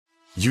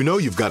You know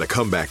you've got a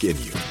comeback in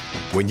you.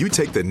 When you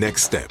take the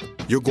next step,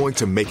 you're going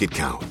to make it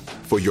count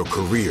for your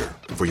career,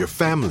 for your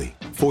family,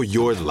 for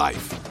your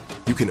life.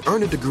 You can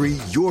earn a degree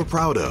you're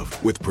proud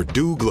of with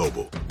Purdue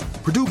Global.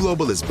 Purdue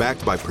Global is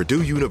backed by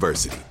Purdue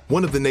University,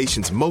 one of the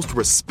nation's most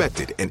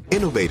respected and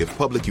innovative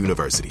public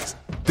universities.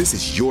 This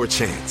is your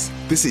chance.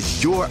 This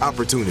is your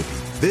opportunity.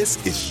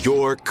 This is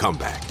your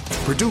comeback.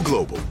 Purdue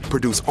Global,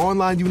 Purdue's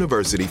online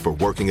university for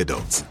working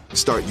adults.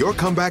 Start your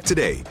comeback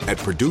today at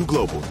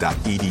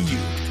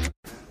purdueglobal.edu.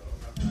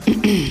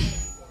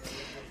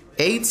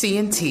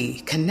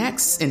 AT&T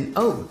connects an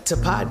ode to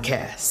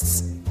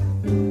podcasts.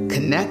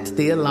 Connect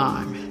the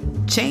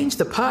alarm. Change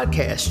the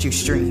podcast you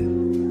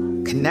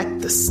stream.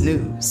 Connect the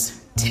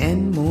snooze.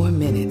 10 more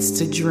minutes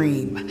to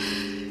dream.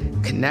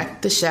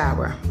 Connect the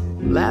shower.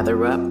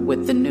 Lather up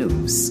with the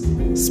news.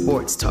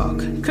 Sports talk,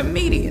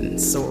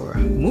 comedians, or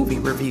movie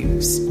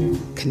reviews.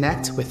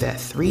 Connect with that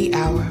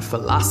 3-hour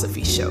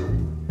philosophy show.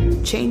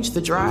 Change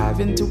the drive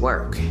into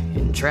work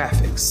in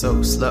traffic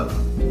so slow.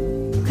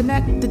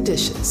 Connect the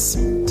dishes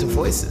to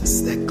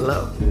voices that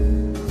glow.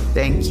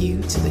 Thank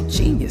you to the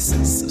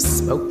geniuses of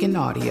spoken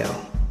audio.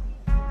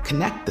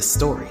 Connect the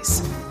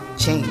stories.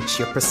 Change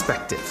your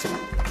perspective.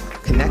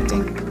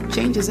 Connecting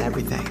changes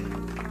everything.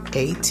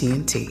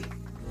 AT&T.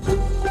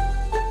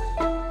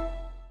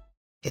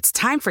 It's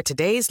time for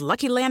today's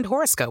Lucky Land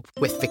horoscope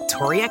with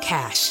Victoria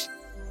Cash.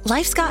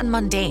 Life's gotten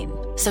mundane,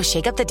 so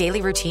shake up the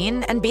daily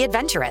routine and be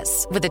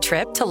adventurous with a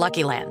trip to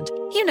Lucky Land.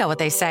 You know what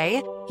they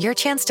say, your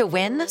chance to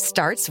win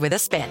starts with a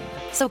spin.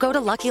 So go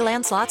to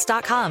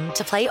LuckyLandSlots.com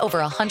to play over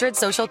 100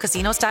 social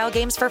casino-style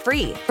games for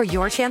free for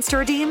your chance to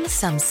redeem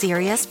some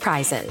serious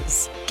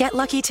prizes. Get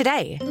lucky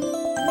today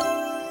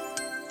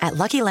at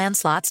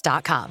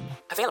LuckyLandSlots.com.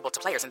 Available to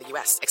players in the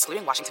U.S.,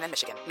 excluding Washington and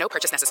Michigan. No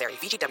purchase necessary.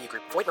 VGW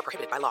Group. Void where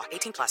prohibited by law.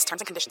 18+.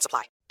 Terms and conditions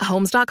apply.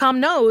 Homes.com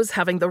knows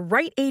having the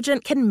right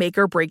agent can make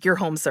or break your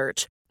home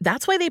search.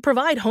 That's why they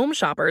provide home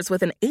shoppers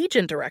with an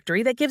agent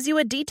directory that gives you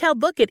a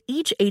detailed look at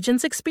each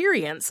agent's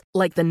experience,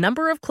 like the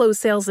number of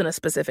closed sales in a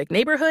specific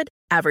neighborhood,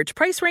 average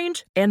price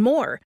range, and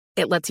more.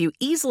 It lets you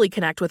easily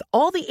connect with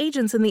all the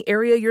agents in the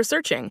area you're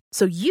searching,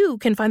 so you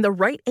can find the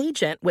right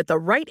agent with the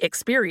right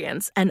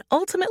experience and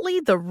ultimately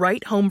the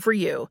right home for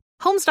you.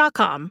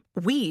 Homes.com.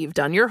 We've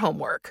done your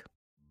homework.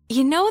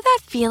 You know that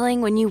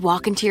feeling when you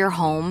walk into your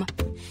home,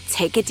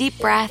 take a deep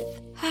breath,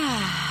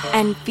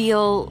 and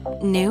feel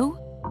new?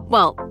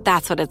 Well,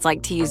 that's what it's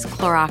like to use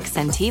Clorox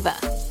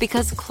Scentiva.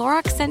 Because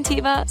Clorox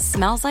Scentiva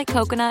smells like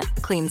coconut,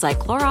 cleans like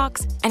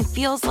Clorox, and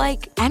feels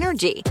like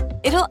energy.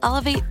 It'll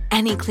elevate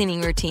any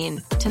cleaning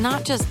routine to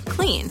not just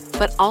clean,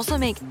 but also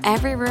make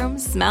every room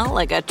smell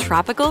like a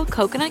tropical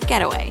coconut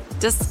getaway.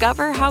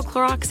 Discover how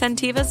Clorox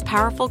Scentiva's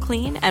powerful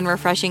clean and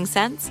refreshing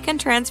scents can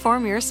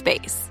transform your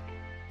space.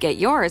 Get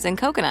yours in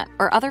coconut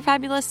or other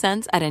fabulous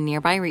scents at a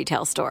nearby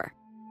retail store.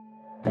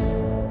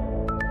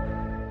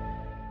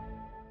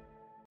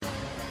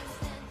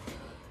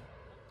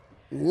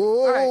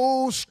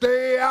 Whoa,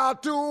 stay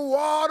out to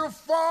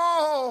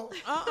waterfall.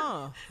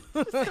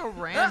 So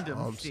random,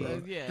 I'm Steve.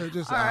 sorry. Yeah. They're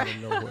just All out right.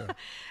 of nowhere.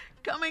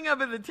 Coming up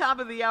at the top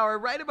of the hour,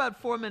 right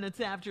about 4 minutes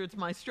after, it's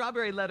my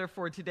strawberry letter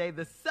for today.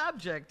 The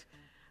subject,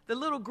 the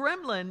little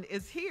gremlin,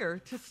 is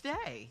here to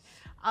stay.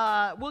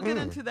 We'll get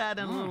into that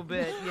in a little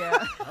bit.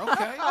 Yeah.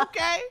 Okay.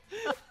 Okay.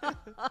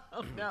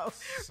 Oh, no.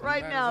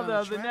 Right now,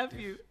 though, the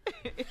nephew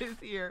is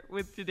here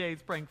with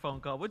today's prank phone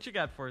call. What you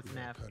got for us,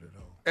 Nap? Cut it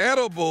off.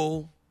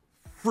 Edible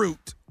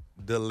fruit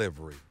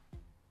delivery.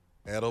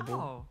 Edible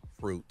Oh.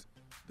 fruit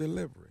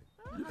delivery.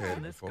 You had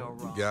it Let's before. go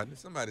You wrong. got it.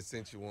 Somebody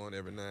sent you one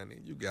every now and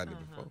then. You got it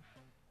before.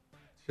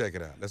 Check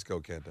it out. Let's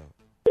go, cat dog.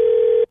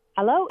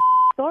 Hello,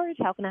 storage.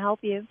 How can I help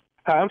you?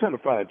 Hi, I'm trying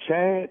to find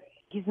Chad.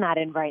 He's not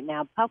in right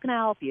now. How can I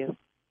help you?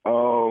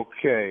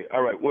 Okay.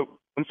 All right.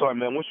 I'm sorry,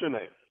 man. What's your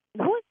name?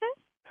 Who is this?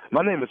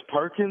 My name is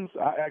Perkins.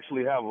 I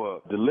actually have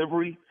a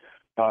delivery,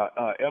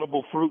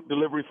 edible fruit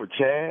delivery for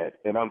Chad,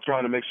 and I'm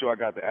trying to make sure I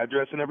got the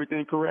address and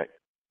everything correct.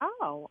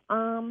 Oh,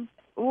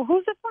 well,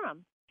 who's it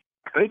from?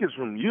 I think it's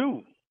from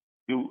you.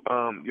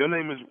 Your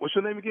name is, what's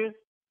your name again?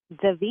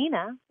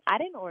 Davina. I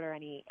didn't order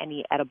any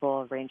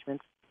edible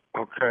arrangements.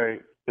 Okay.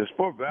 It's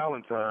for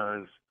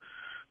Valentine's.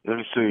 Let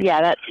me see.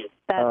 Yeah,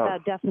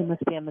 that definitely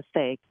must be a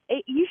mistake.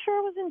 You sure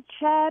it wasn't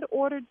Chad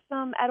ordered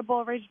some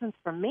edible arrangements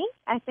for me?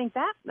 I think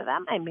that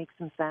might make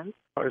some sense.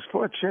 Oh, it's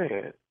for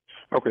Chad.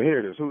 Okay, here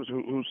it is. Who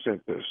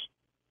sent this?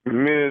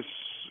 Miss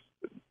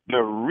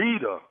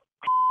Dorita.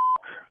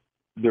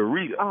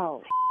 Dorita.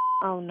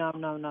 Oh, no.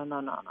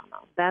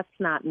 That's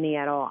not me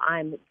at all.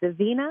 I'm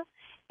Davina,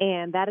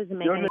 and that doesn't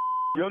make any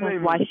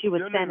sense why she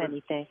would send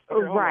anything.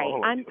 Okay, hold right.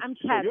 on. I'm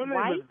Chad's your name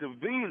wife. is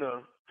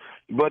Davina,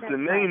 but the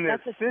name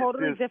That's that a sent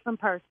totally this. different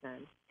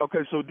person. Okay,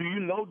 so do you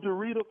know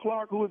Dorita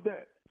Clark? Who is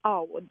that?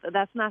 Oh,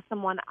 that's not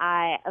someone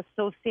I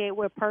associate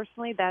with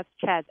personally. That's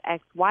Chad's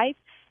ex-wife,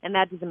 and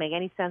that doesn't make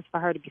any sense for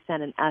her to be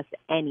sending us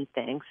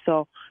anything.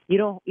 So you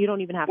don't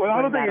even have to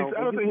bring that over.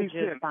 I don't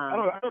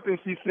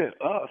think she sent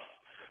us.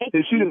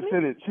 She didn't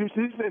send it. She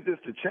sent this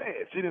to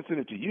Chad. She didn't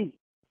send it to you.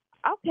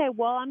 Okay,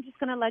 well, I'm just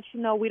going to let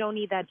you know we don't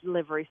need that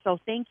delivery. So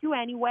thank you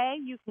anyway.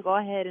 You can go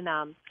ahead and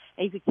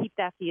you can keep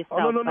that for yourself.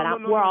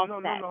 We're all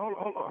set.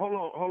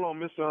 Hold on,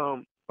 Miss I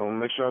want to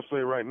make sure I say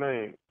the right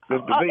name. Miss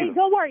Hey, Davina.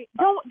 don't worry.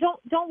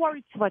 Don't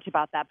worry too much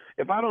about that.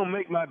 If I don't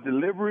make my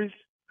deliveries,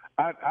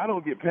 I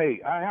don't get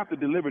paid. I have to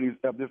deliver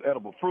this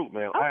edible fruit,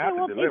 man. I have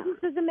to deliver.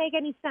 This doesn't make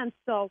any sense.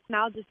 So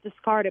I'll just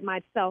discard it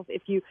myself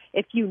if you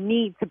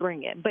need to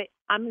bring it. But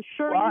I'm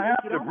sure I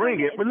have to bring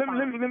it. But let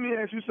fine. me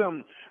ask you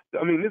something.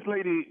 I mean, this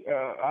lady.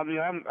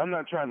 I'm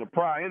not trying to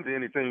pry into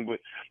anything, but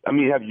I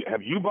mean,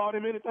 have you bought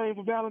him anything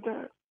for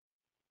Valentine's?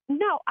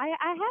 No,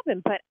 I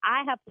haven't. But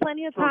I have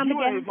plenty of time to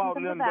get him bought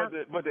something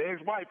nothing, but the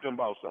ex-wife done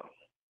bought something.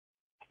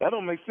 That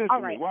don't make sense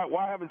to me.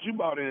 Why haven't you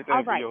bought anything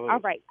for your husband? All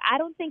right. I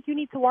don't think you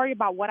need to worry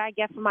about what I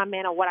get for my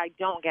man or what I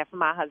don't get for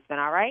my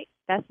husband, all right?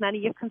 That's none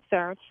of your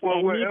concern.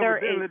 Well, neither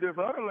evidently is... this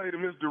other lady,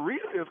 Miss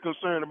Dorita, is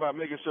concerned about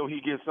making sure he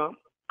gets something.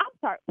 I'm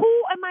sorry. Who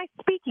am I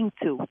speaking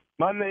to?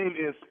 My name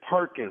is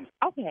Perkins.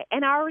 Okay,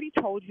 and I already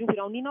told you we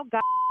don't need no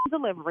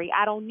delivery.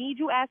 I don't need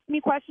you asking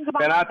me questions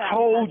about and my I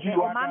told you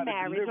or I my got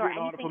marriage a or delivery in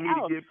order for anything me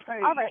else. to get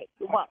paid. All right.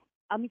 Well,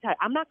 let me tell you,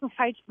 I'm not going to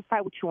fight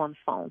with you on the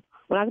phone.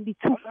 We're not going to be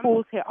two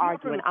fools here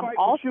arguing. I'm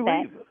all set.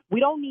 Either. We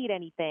don't need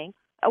anything.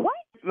 What?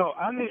 No,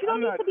 I need. You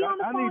don't need to be on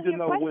the phone need to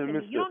know when questioning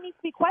me. You don't need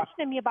to be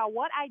questioning me about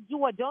what I do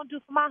or don't do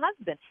for my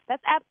husband.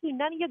 That's absolutely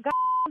none of your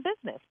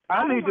business.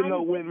 I need to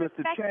know when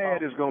Mr.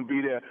 Chad is going to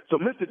be there. So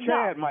Mr.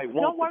 Chad might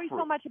want Don't worry the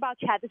fruit. so much about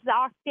Chad. This is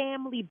our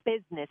family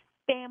business.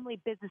 Family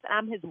business. And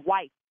I'm his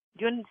wife.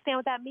 Do you understand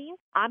what that means?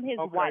 I'm his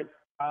wife.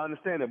 I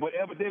understand that. But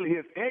evidently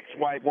his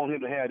ex-wife wants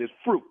him to have this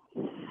fruit.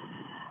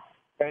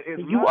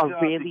 And you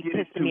are really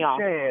pissing me off.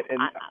 Chad,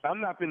 and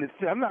I'm not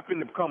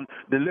finna come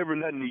deliver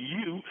nothing to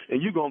you, and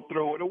you gonna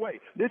throw it away.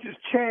 This is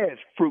Chad's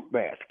fruit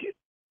basket.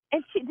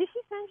 And did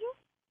she send you?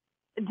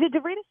 Did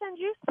Dorita send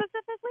you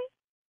specifically?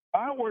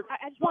 I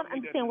just want to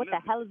understand what the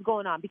hell is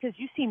going on, because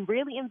you seem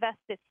really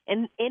invested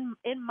in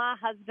my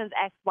husband's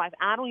ex-wife.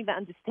 I don't even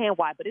understand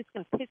why, but it's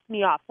going to piss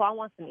me off, so I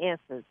want some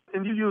answers.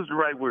 And you used the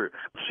right word.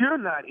 You're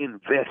not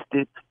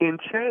invested in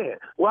Chad.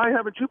 Why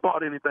haven't you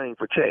bought anything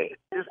for Chad?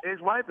 His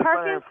ex-wife is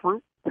buying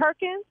fruit.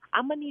 Perkins,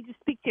 I'm going to need you to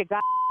speak to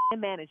your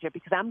manager,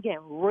 because I'm getting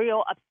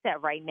real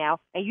upset right now,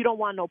 and you don't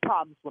want no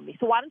problems with me.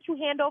 So why don't you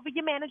hand over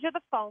your manager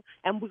the phone,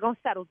 and we're going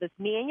to settle this,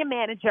 me and your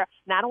manager,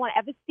 and I don't want to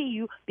ever see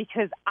you,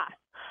 because I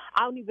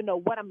don't even know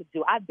what I'm going to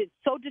do. I've been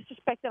so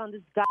disrespected on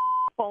this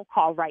phone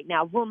call right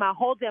now. Ruined my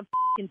whole damn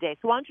day.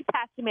 So why don't you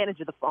pass your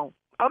manager the phone?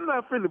 I'm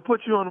not finna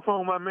put you on the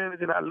phone with my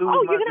manager and I lose my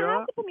job. Oh, you're going to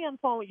have to put me on the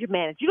phone with your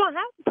manager. You don't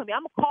have to put me.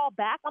 I'm going to call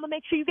back. I'm going to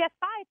make sure you get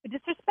fired for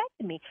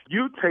disrespecting me.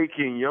 You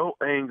taking your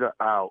anger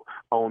out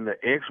on the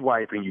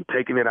ex-wife and you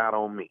taking it out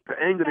on me. The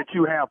anger that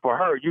you have for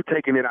her, you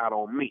taking it out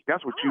on me.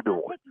 That's what you're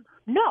doing.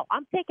 No,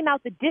 I'm taking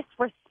out the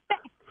disrespect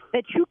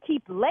that you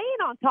keep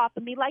laying on top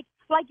of me like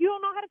you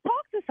don't know how to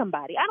talk to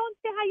somebody. I don't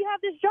understand how you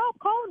have this job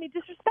calling me,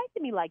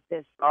 disrespecting me like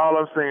this. All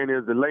I'm saying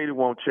is the lady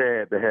wants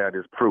Chad to have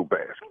this fruit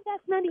basket. And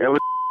that's none of your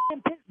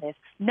business.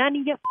 None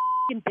of your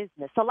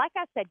business. So like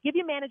I said, give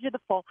your manager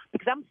the phone,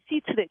 because I'm going to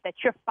see to it that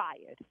you're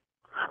fired.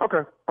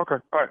 Okay. All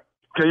right.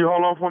 Can you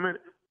hold on for a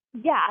minute?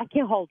 Yeah, I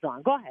can hold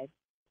on. Go ahead.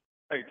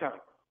 Hey, Tom,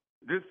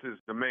 this is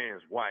the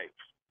man's wife.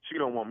 She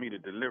don't want me to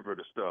deliver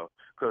the stuff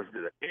because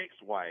the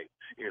ex-wife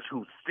is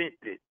who sent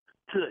it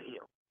to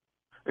him.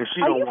 And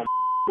she don't want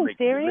me to make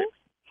serious? it.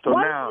 So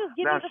now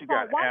she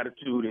got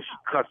attitude and she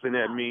cussing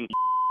at me,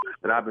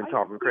 and I've been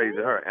talking crazy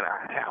to her, and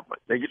I haven't.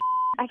 They get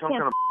some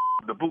kind of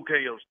the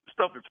bouquet of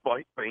stuff is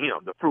for him,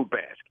 the fruit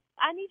basket.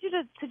 I need you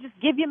to just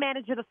give your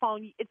manager the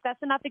phone. If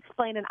that's enough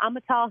explaining, I'm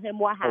going to tell him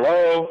what happened.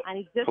 Hello? I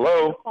need just to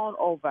turn the phone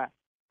over.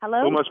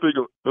 Hello? Who am I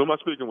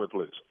speaking with,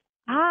 please?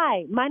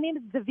 Hi, my name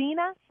is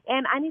Davina,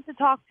 and I need to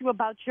talk to you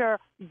about your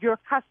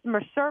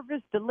customer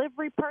service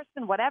delivery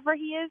person, whatever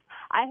he is.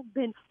 I have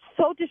been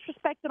so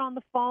disrespected on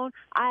the phone.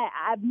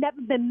 I've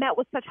never been met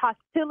with such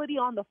hostility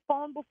on the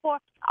phone before.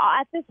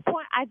 At this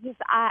point, I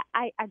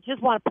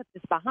just want to put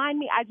this behind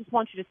me. I just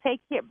want you to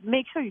take care,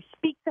 make sure you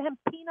speak to him,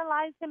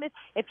 penalize him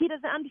if he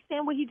doesn't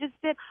understand what he just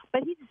did.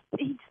 But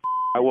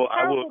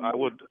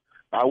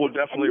I will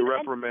definitely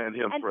reprimand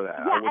him for that.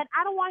 Yeah, and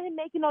I don't want him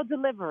making no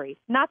delivery.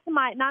 Not to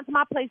my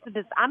place of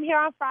business. I'm here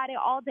on Friday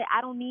all day.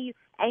 I don't need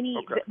any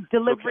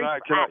delivery.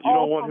 So you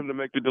don't want him to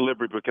make the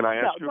delivery, but can I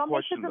ask you a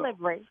question? No, don't make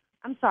the delivery.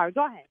 I'm sorry.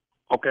 Go ahead.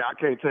 Okay, I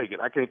can't take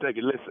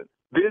it. Listen,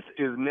 this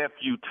is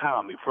nephew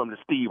Tommy from the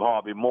Steve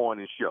Harvey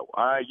Morning Show.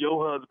 All right,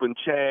 your husband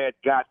Chad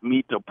got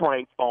me to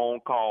prank phone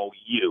call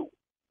you.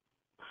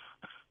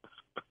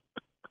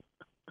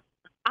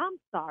 I'm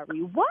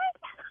sorry. What?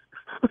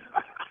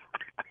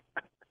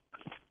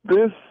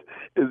 This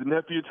is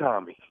nephew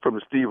Tommy from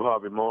the Steve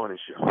Harvey Morning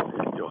Show.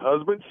 Your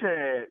husband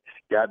Chad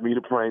got me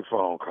to prank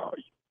phone call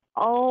you.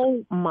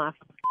 Oh my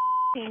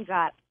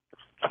God!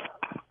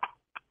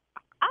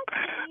 I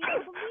can't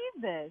even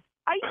believe this.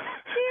 Are you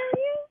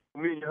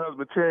serious? Me and your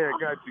husband Chad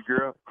got you,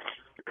 girl.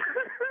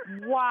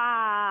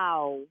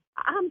 Wow!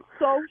 I'm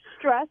so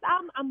stressed.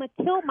 I'm gonna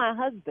kill my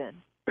husband.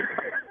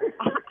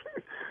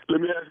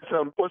 Let me ask you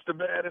something. What's the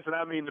baddest, and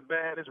I mean the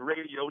baddest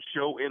radio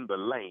show in the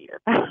land?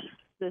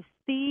 The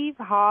Steve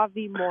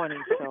Harvey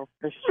Morning Show,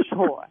 for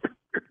sure.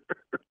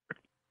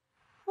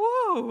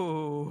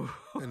 Whoa.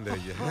 And there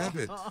you have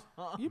it.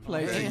 You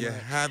play There you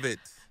have it.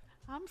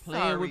 I'm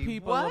playing sorry. with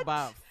people what?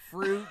 about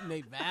fruit and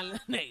they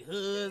husbands.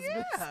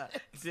 Yeah.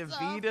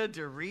 DeVita,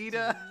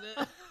 Dorita,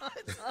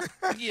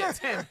 Yeah.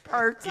 and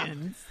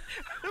Perkins.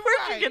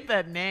 Where'd you get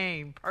that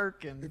name,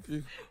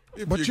 Perkins?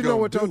 But you know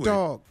what, though,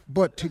 dog?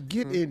 But to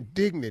get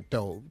indignant,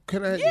 though,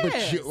 can I?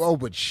 Yes.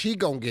 But she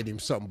gonna get him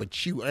something,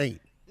 but you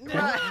ain't.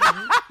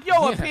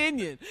 Your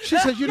opinion. She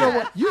said, you know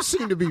what? You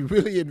seem to be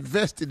really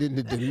invested in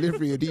the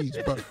delivery of these,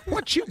 but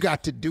what you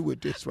got to do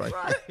with this right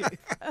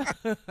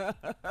here?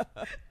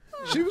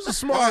 She was a Why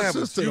smart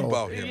haven't sister, you though.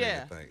 bought him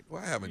anything?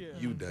 Why haven't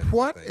you done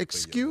What? anything for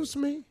Excuse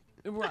me?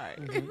 Right.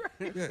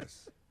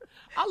 Yes.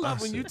 I love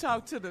I when you see.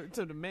 talk to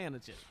the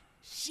manager.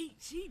 She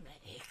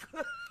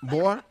mad.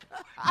 Boy.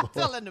 I'm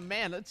telling the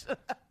manager.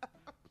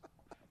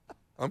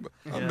 I'm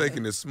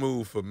making it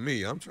smooth for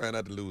me. I'm trying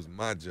not to lose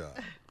my job.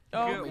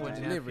 Oh, Good with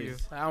one, deliveries.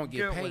 nephew. I don't get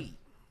Good paid.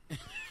 one.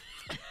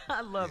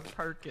 I love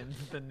Perkins,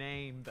 the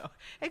name, though.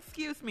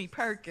 Excuse me,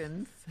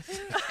 Perkins.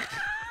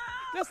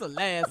 That's the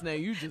last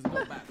name you just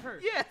go by,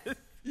 Perkins.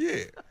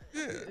 Yes.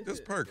 Yeah,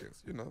 just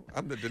Perkins. You know,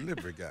 I'm the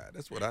delivery guy.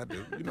 That's what I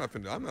do. I'm not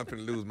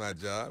finna lose my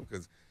job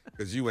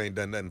because you ain't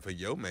done nothing for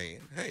your man.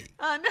 Hey,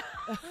 I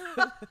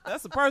know.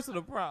 That's a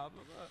personal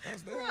problem.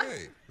 that's that.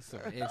 Hey, So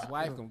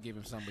ex-wife gonna give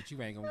him something, but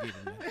you ain't gonna give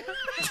him that.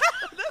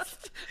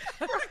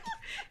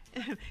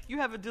 You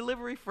have a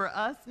delivery for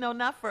us? No,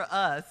 not for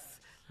us.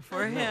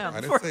 For No, him. I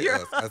didn't for say your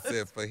us. I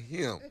said for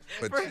him,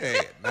 for For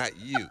Chad, not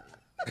you.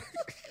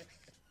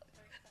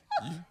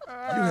 You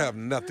have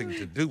nothing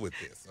to do with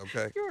this,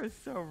 okay? You are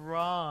so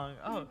wrong.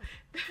 Oh,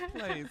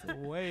 Plays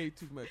way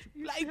too much.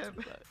 You play too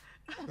much.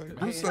 Okay,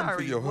 I'm do something for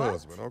sorry, your what?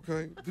 husband,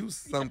 okay? Do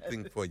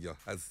something for your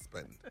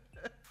husband.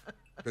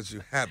 Because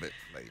you haven't,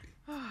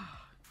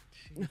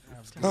 lady.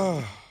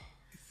 Oh,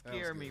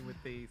 scare me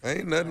with these.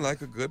 ain't nothing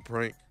like a good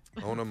prank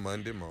on a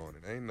Monday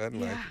morning. Ain't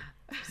nothing like it.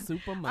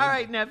 Super Monday. All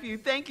right, nephew.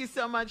 Thank you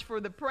so much for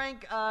the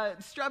prank.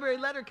 Strawberry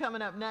Letter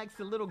coming up next.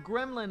 The little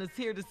gremlin is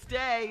here to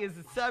stay is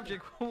the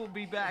subject. We'll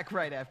be back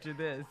right after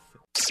this.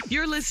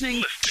 You're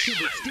listening to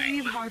the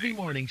Steve Harvey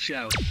Morning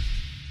Show.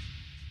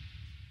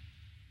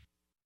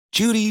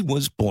 Judy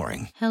was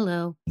boring.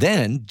 Hello.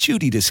 Then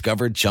Judy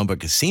discovered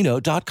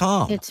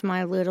ChumbaCasino.com. It's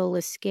my little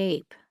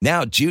escape.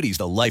 Now Judy's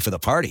the life of the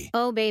party.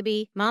 Oh,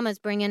 baby, mama's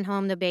bringing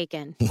home the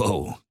bacon.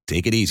 Whoa,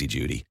 take it easy,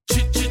 Judy.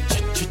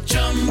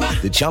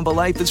 The Chumba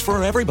life is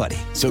for everybody.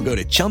 So go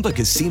to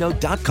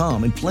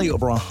ChumbaCasino.com and play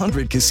over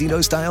 100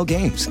 casino-style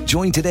games.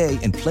 Join today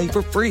and play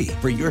for free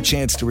for your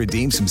chance to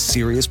redeem some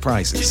serious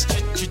prizes.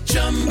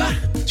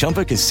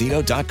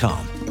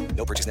 ChumbaCasino.com.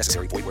 No purchase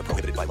necessary. Void where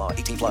prohibited by law.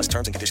 18+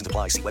 terms and conditions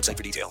apply. See website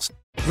for details.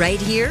 Right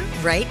here,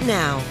 right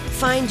now.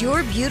 Find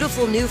your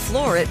beautiful new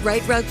floor at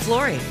Right Rug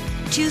Flooring.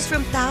 Choose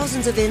from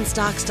thousands of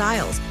in-stock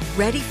styles,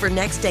 ready for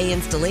next day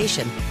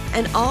installation,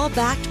 and all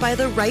backed by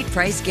the right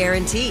price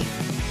guarantee.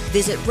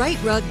 Visit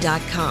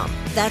rightrug.com.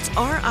 That's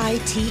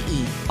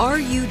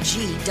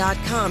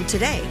RITERUG.com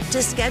today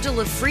to schedule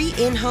a free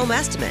in-home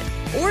estimate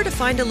or to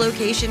find a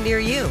location near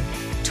you.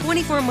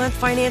 24-month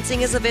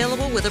financing is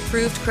available with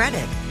approved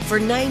credit. For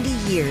 90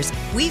 years,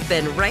 we've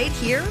been right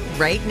here,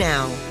 right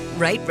now.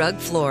 Right Rug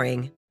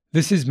Flooring.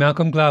 This is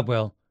Malcolm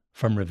Gladwell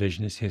from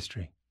Revisionist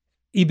History.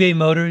 eBay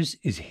Motors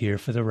is here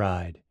for the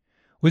ride.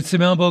 With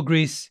some elbow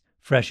grease,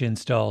 fresh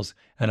installs,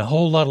 and a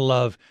whole lot of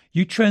love,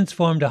 you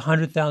transformed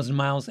 100,000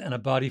 miles and a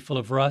body full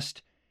of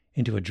rust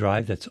into a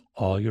drive that's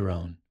all your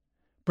own.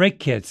 Brake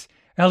kits,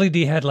 LED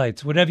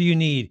headlights, whatever you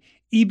need,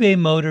 eBay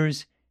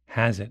Motors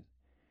has it.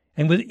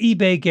 And with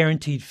eBay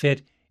Guaranteed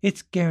Fit,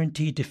 it's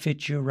guaranteed to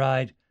fit your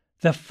ride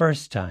the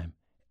first time,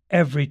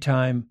 every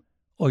time,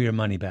 or your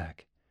money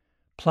back.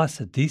 Plus,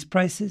 at these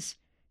prices,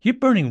 you're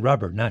burning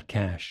rubber, not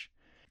cash.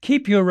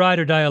 Keep your ride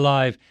or die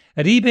alive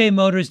at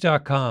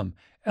ebaymotors.com.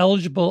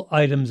 Eligible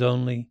items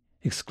only.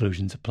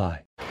 Exclusions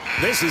apply.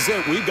 This is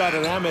it. We've got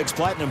an Amex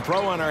Platinum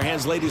Pro on our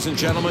hands, ladies and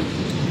gentlemen.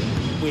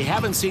 We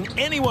haven't seen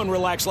anyone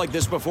relax like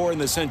this before in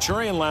the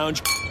Centurion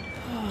Lounge.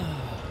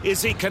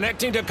 Is he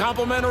connecting to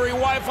complimentary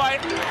Wi-Fi?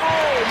 Oh,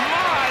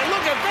 my!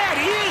 Look at that!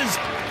 He is!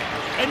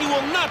 And you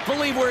will not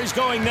believe where he's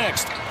going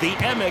next. The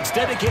Amex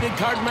dedicated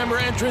card member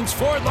entrance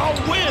for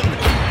the win!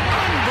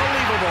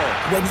 Unbelievable!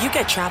 When you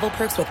get travel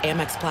perks with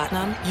Amex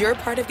Platinum, you're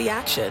part of the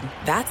action.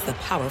 That's the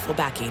powerful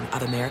backing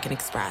of American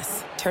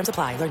Express. Terms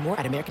apply. Learn more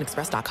at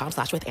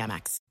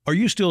americanexpress.com/withAmex. Are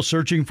you still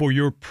searching for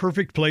your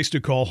perfect place to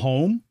call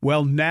home?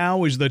 Well,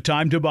 now is the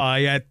time to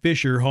buy at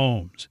Fisher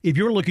Homes. If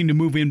you're looking to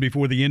move in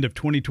before the end of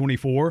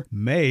 2024,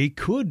 May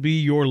could be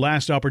your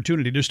last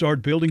opportunity to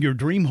start building your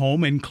dream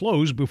home and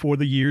close before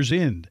the year's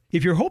end.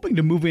 If you're hoping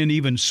to move in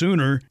even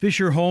sooner,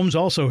 Fisher Homes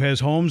also has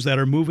homes that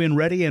are move-in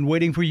ready and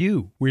waiting for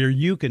you, where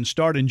you can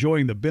start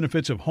enjoying the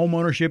benefits of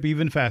homeownership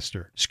even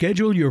faster.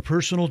 Schedule your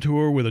personal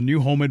tour with a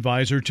new home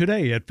advisor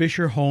today at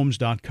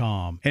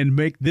FisherHomes.com and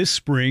make this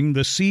spring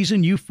the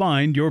season you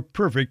find your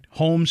perfect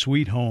home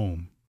sweet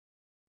home.